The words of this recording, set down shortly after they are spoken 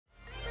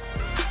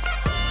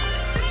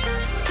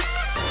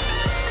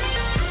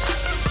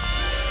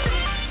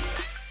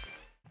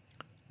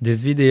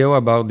This video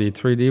about the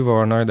 3D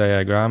Voronoi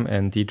diagram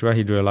and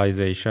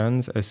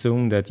tetrahedralizations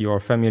assumes that you are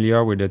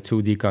familiar with the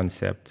 2D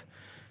concept.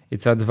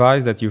 It's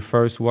advised that you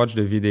first watch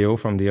the video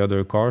from the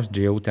other course,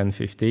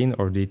 GEO1015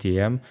 or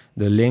DTM.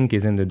 The link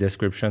is in the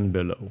description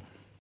below.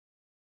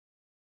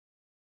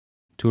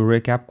 To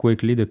recap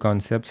quickly the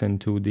concepts in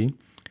 2D,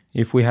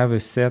 if we have a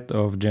set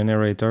of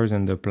generators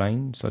in the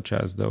plane, such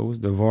as those,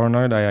 the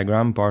Voronoi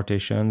diagram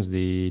partitions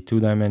the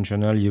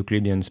two-dimensional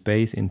Euclidean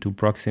space into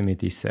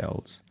proximity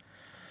cells.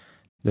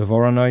 The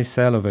Voronoi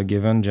cell of a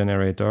given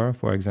generator,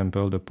 for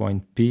example the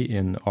point P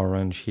in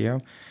orange here,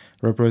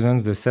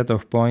 represents the set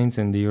of points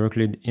in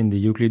the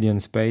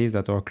Euclidean space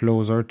that are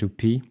closer to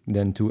P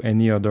than to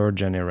any other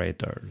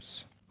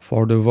generators.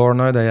 For the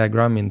Voronoi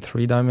diagram in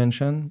 3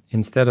 dimensions,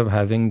 instead of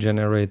having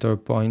generator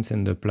points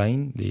in the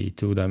plane, the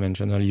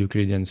two-dimensional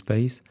Euclidean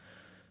space,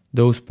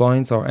 those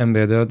points are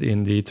embedded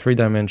in the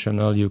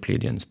 3-dimensional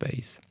Euclidean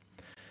space.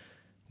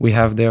 We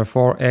have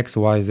therefore x,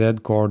 y, z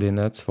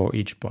coordinates for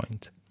each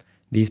point.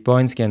 These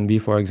points can be,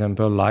 for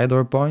example,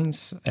 lidar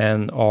points,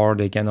 or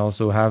they can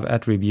also have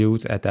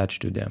attributes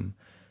attached to them.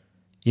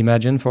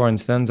 Imagine, for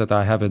instance, that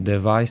I have a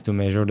device to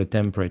measure the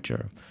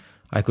temperature.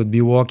 I could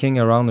be walking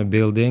around a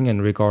building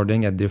and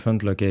recording at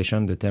different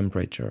locations the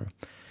temperature.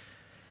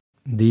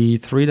 The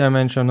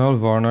 3-dimensional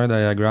Voronoi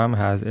diagram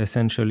has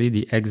essentially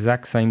the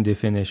exact same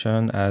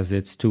definition as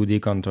its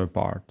 2D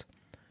counterpart.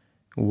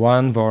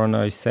 One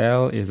Voronoi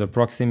cell is a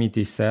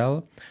proximity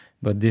cell,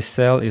 but this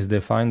cell is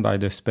defined by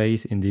the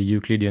space in the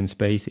Euclidean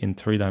space in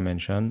 3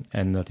 dimensions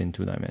and not in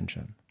 2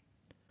 dimensions.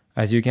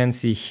 As you can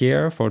see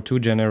here, for 2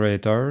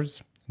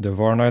 generators, the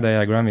Voronoi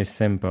diagram is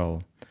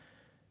simple.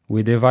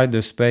 We divide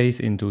the space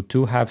into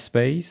 2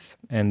 half-space,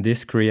 and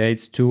this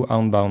creates 2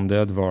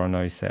 unbounded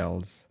Voronoi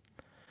cells.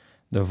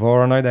 The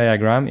Voronoi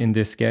diagram in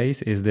this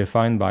case is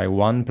defined by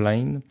one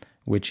plane,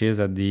 which is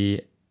at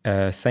the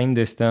same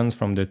distance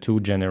from the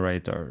 2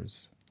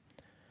 generators.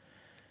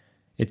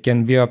 It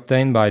can be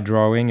obtained by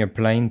drawing a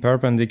plane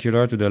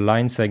perpendicular to the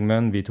line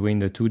segment between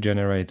the 2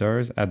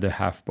 generators at the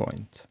half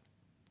point.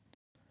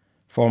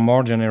 For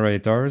more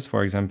generators,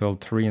 for example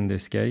 3 in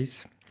this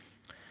case,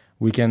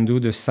 we can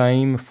do the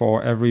same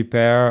for every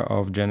pair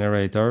of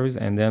generators,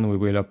 and then we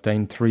will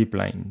obtain 3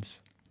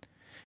 planes.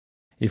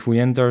 If we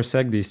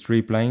intersect these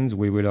 3 planes,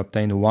 we will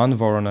obtain one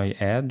Voronoi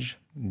edge,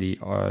 the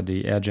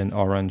edge in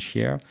orange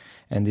here,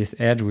 and this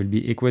edge will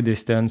be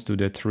equidistant to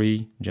the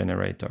 3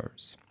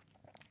 generators.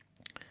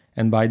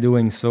 And by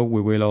doing so,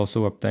 we will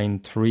also obtain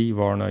 3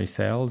 Voronoi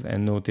cells,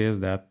 and notice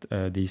that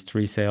these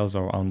 3 cells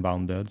are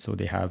unbounded, so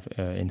they have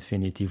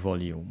infinity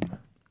volume.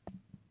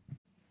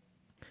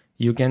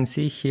 You can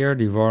see here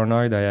the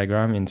Voronoi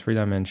diagram in 3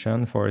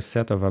 dimensions for a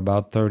set of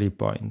about 30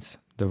 points.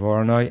 The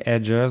Voronoi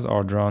edges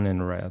are drawn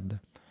in red.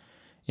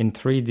 In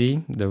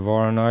 3D, the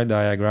Voronoi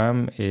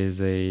diagram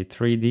is a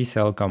 3D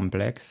cell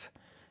complex,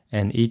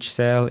 and each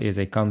cell is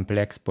a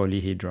complex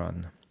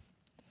polyhedron.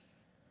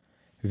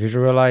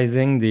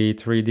 Visualizing the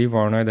 3D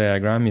Voronoi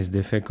diagram is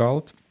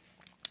difficult,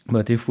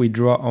 but if we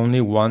draw only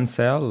one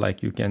cell,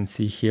 like you can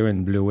see here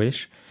in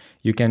bluish,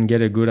 you can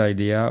get a good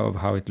idea of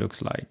how it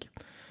looks like.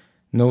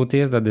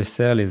 Notice that the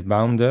cell is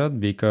bounded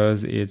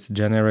because its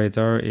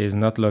generator is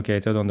not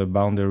located on the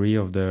boundary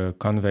of the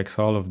convex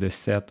hull of the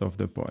set of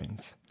the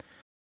points.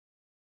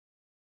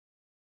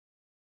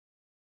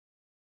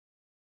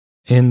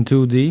 In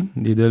 2D,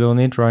 the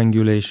Delaunay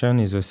triangulation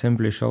is a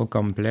simplicial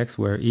complex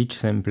where each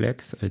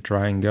simplex, a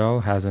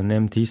triangle, has an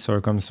empty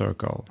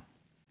circumcircle.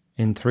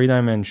 In 3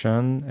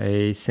 dimensions,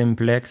 a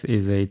simplex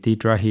is a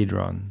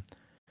tetrahedron.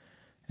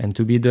 And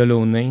to be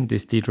Delaunay,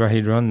 this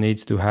tetrahedron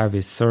needs to have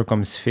its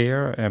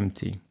circumsphere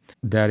empty.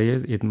 That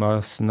is, it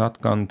must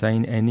not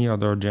contain any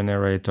other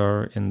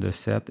generator in the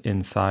set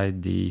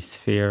inside the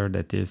sphere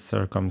that is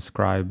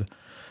circumscribed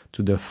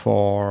to the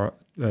 4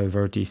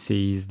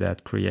 vertices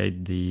that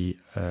create the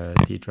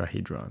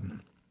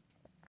tetrahedron.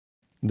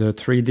 The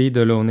 3D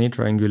Delaunay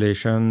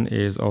triangulation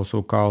is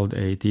also called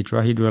a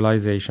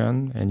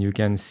tetrahedralization, and you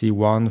can see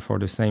one for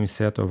the same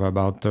set of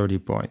about 30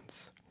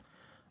 points.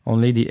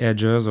 Only the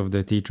edges of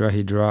the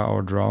tetrahedra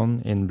are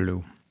drawn in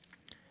blue.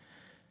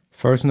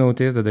 First,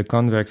 notice that the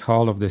convex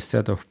hull of the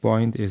set of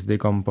points is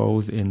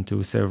decomposed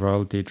into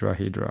several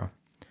tetrahedra.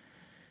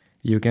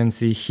 You can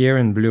see here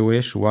in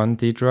bluish 1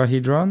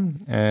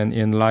 tetrahedron, and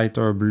in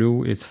lighter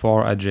blue it's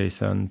 4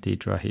 adjacent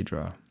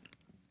tetrahedra.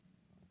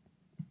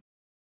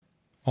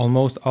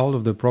 Almost all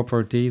of the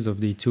properties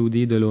of the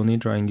 2D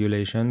Delaunay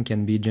triangulation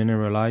can be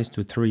generalized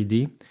to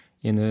 3D,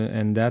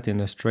 and that in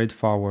a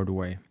straightforward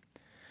way.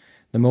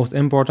 The most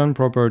important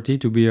property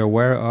to be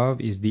aware of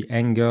is the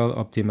angle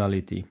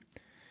optimality.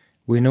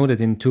 We know that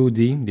in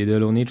 2D, the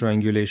Delaunay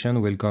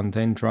triangulation will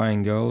contain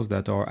triangles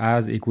that are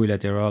as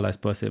equilateral as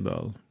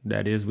possible.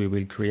 That is, we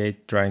will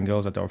create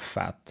triangles that are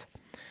fat.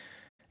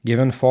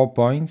 Given 4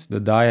 points, the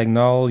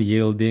diagonal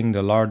yielding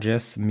the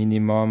largest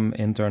minimum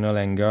internal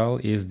angle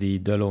is the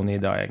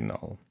Delaunay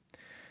diagonal.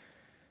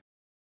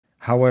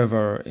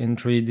 However, in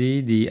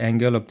 3D, the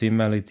angle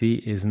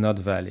optimality is not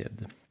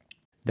valid.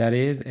 That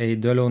is, a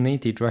Delaunay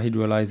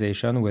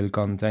tetrahedralization will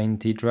contain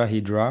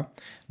tetrahedra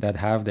that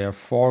have their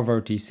 4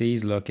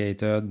 vertices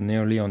located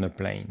nearly on a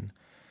plane.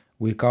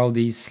 We call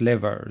these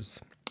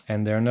slivers,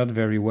 and they're not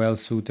very well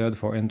suited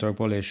for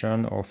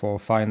interpolation or for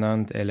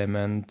finite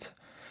element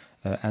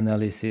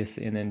analysis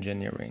in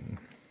engineering.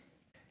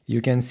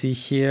 You can see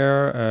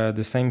here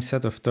the same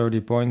set of 30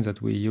 points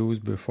that we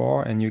used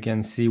before, and you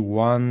can see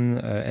one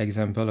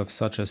example of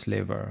such a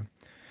sliver.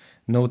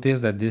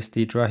 Notice that this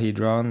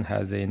tetrahedron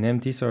has an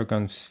empty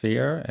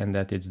circumsphere and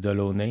that it's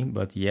Delaunay,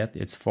 but yet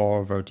its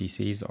 4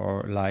 vertices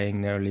are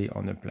lying nearly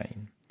on a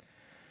plane.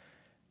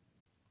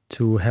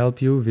 To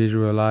help you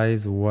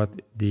visualize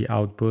what the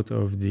output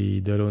of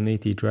the Delaunay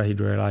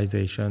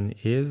tetrahedralization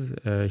is,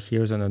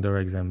 here's another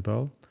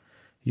example.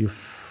 You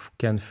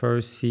can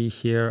first see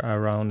here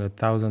around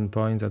 1,000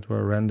 points that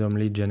were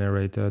randomly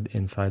generated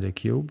inside a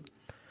cube.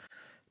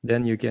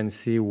 Then you can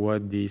see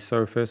what the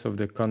surface of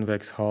the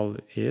convex hull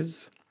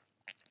is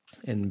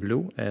in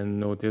blue, and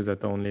notice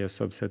that only a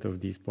subset of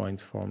these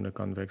points form the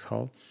convex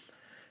hull.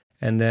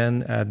 And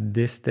then at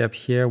this step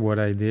here, what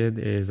I did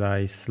is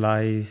I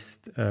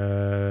sliced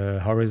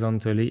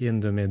horizontally in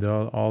the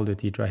middle all the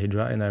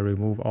tetrahedra, and I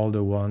removed all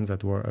the ones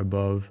that were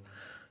above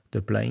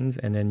the planes,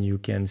 and then you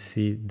can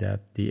see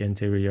that the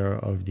interior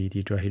of the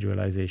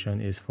tetrahedralization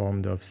is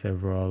formed of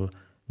several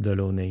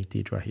Delaunay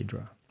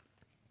tetrahedra.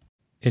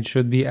 It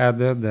should be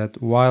added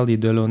that while the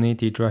Delaunay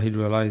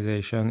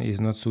tetrahedralization is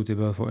not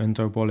suitable for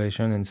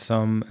interpolation in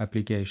some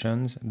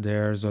applications,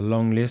 there's a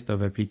long list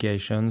of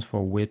applications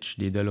for which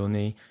the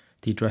Delaunay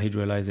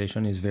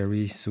tetrahedralization is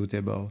very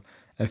suitable.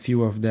 A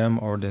few of them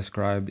are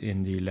described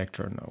in the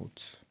lecture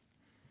notes.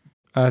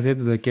 As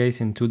it's the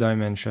case in 2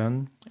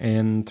 dimensions,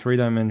 in 3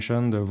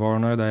 dimensions, the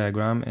Voronoi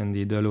diagram and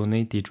the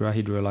Delaunay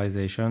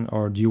tetrahedralization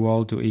are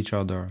dual to each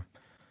other.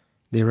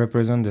 They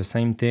represent the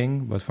same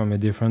thing, but from a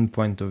different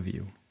point of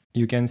view.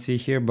 You can see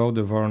here both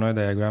the Voronoi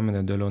diagram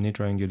and the Delaunay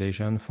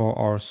triangulation for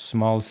our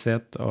small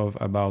set of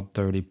about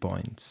 30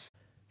 points.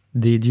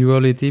 The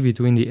duality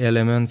between the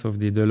elements of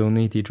the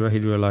Delaunay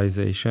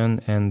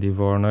tetrahedralization and the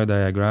Voronoi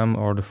diagram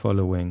are the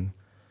following.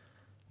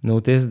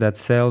 Notice that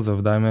cells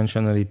of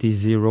dimensionality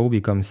 0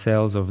 become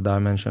cells of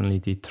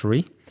dimensionality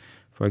 3.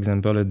 For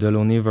example, a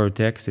Delaunay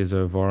vertex is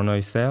a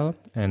Voronoi cell,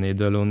 and a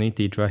Delaunay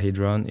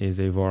tetrahedron is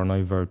a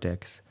Voronoi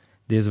vertex.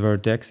 This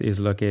vertex is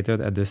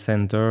located at the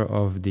center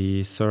of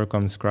the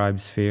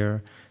circumscribed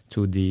sphere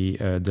to the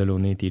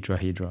Delaunay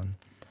tetrahedron.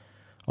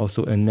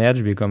 Also, an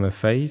edge becomes a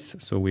face,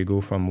 so we go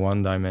from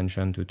 1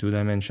 dimension to 2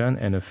 dimensions,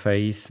 and a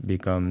face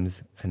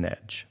becomes an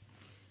edge.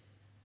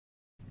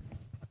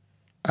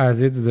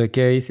 As it's the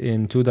case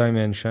in 2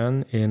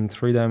 dimensions, in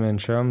 3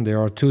 dimensions, there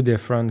are 2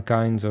 different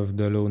kinds of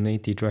Delaunay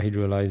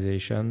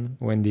tetrahedralization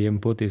when the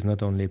input is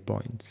not only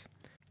points.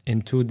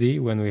 In 2D,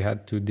 when we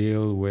had to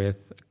deal with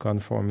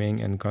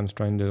conforming and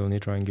constrained Delaunay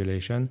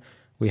triangulation,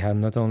 we had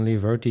not only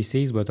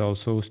vertices but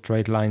also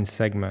straight line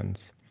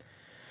segments.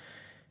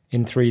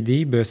 In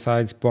 3D,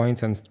 besides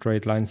points and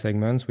straight line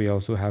segments, we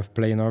also have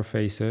planar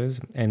faces,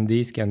 and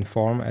these can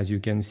form, as you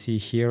can see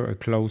here, a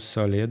closed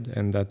solid,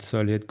 and that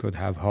solid could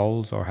have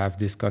holes or have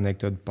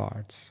disconnected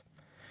parts.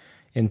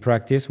 In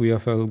practice, we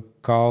often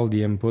call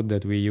the input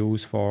that we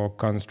use for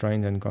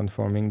constrained and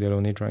conforming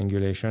Delaunay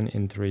triangulation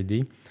in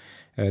 3D.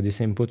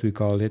 This input, we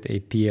call it a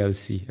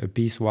PLC, a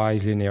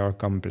piecewise linear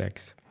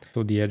complex.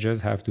 So the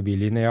edges have to be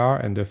linear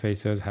and the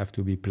faces have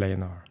to be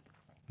planar.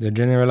 The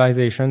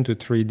generalization to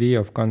 3D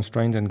of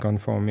constrained and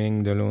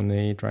conforming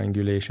Delaunay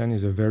triangulation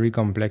is a very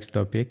complex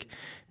topic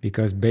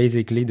because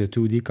basically the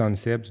 2D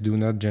concepts do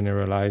not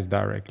generalize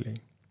directly.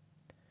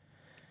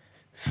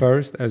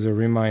 First, as a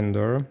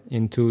reminder,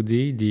 in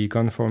 2D, the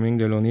conforming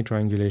Delaunay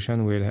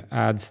triangulation will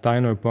add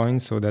Steiner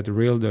points so that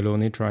real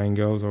Delaunay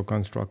triangles are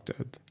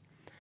constructed.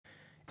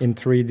 In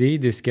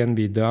 3D, this can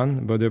be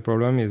done, but the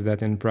problem is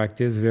that in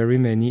practice, very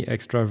many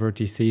extra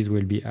vertices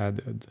will be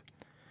added.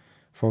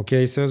 For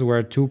cases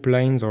where 2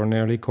 planes are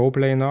nearly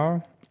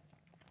coplanar,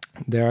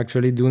 there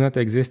actually do not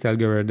exist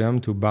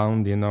algorithms to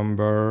bound the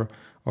number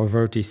of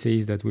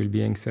vertices that will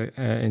be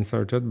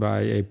inserted by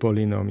a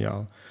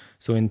polynomial.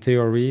 So in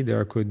theory,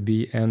 there could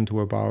be n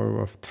to a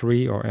power of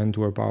 3 or n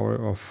to a power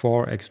of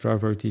 4 extra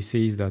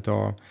vertices that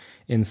are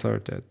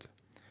inserted.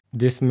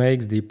 This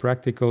makes the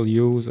practical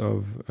use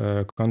of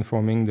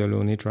conforming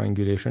Delaunay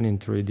triangulation in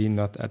 3D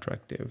not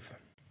attractive.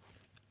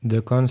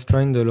 The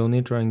constrained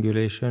Delaunay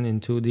triangulation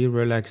in 2D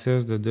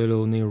relaxes the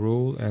Delaunay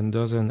rule and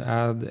doesn't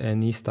add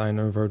any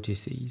Steiner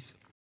vertices.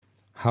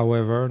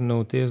 However,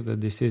 notice that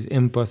this is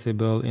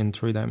impossible in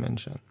 3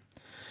 dimensions.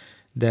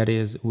 That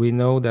is, we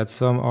know that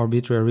some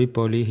arbitrary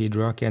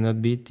polyhedra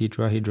cannot be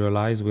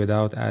tetrahedralized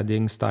without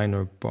adding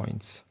Steiner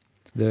points.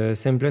 The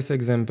simplest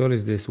example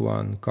is this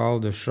one,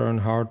 called the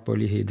Schoenhardt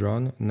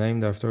polyhedron,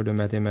 named after the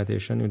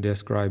mathematician who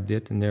described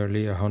it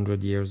nearly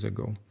 100 years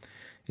ago.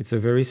 It's a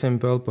very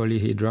simple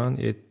polyhedron.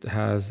 It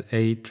has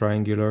 8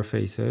 triangular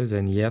faces,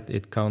 and yet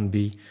it can't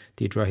be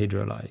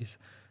tetrahedralized.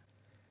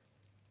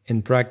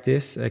 In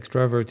practice,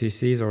 extra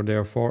vertices are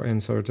therefore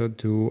inserted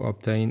to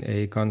obtain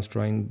a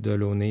constrained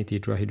Delaunay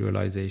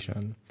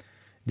tetrahedralization.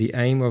 The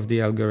aim of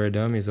the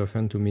algorithm is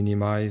often to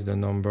minimize the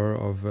number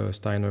of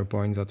Steiner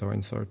points that are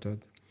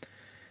inserted.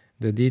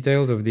 The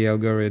details of the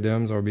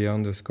algorithms are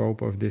beyond the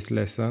scope of this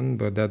lesson,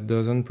 but that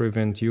doesn't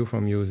prevent you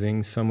from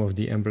using some of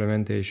the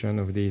implementation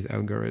of these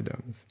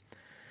algorithms.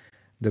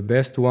 The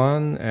best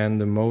one and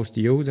the most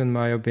used in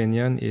my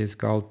opinion is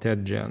called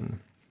TEDGen.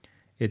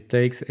 It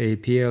takes a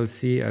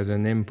PLC as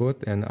an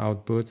input and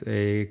outputs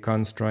a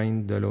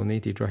constrained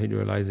Delaunay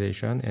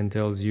tetrahedralization and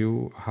tells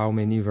you how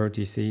many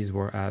vertices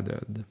were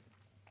added.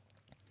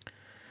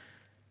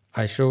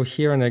 I show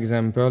here an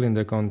example in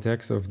the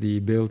context of the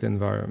built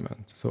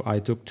environment. So I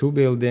took two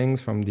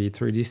buildings from the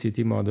 3D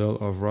city model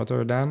of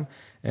Rotterdam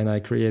and I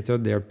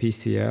created their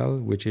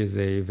PCL, which is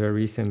a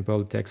very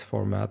simple text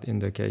format in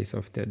the case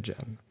of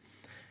TEDGen.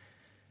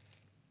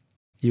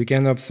 You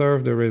can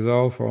observe the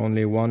result for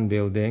only one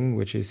building,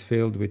 which is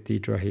filled with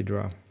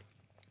tetrahedra.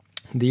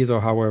 These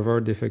are,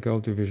 however,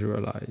 difficult to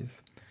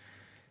visualize.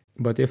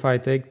 But if I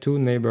take two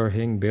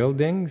neighboring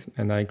buildings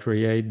and I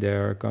create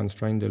their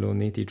constrained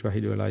Delaunay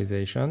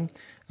tetrahedralization,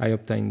 I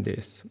obtain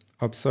this.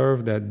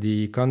 Observe that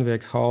the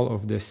convex hull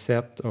of the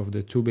set of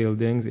the two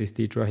buildings is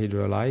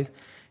tetrahedralized,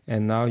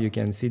 and now you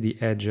can see the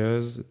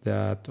edges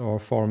that are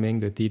forming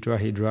the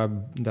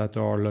tetrahedra that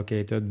are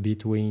located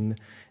between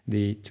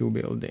the two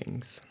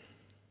buildings.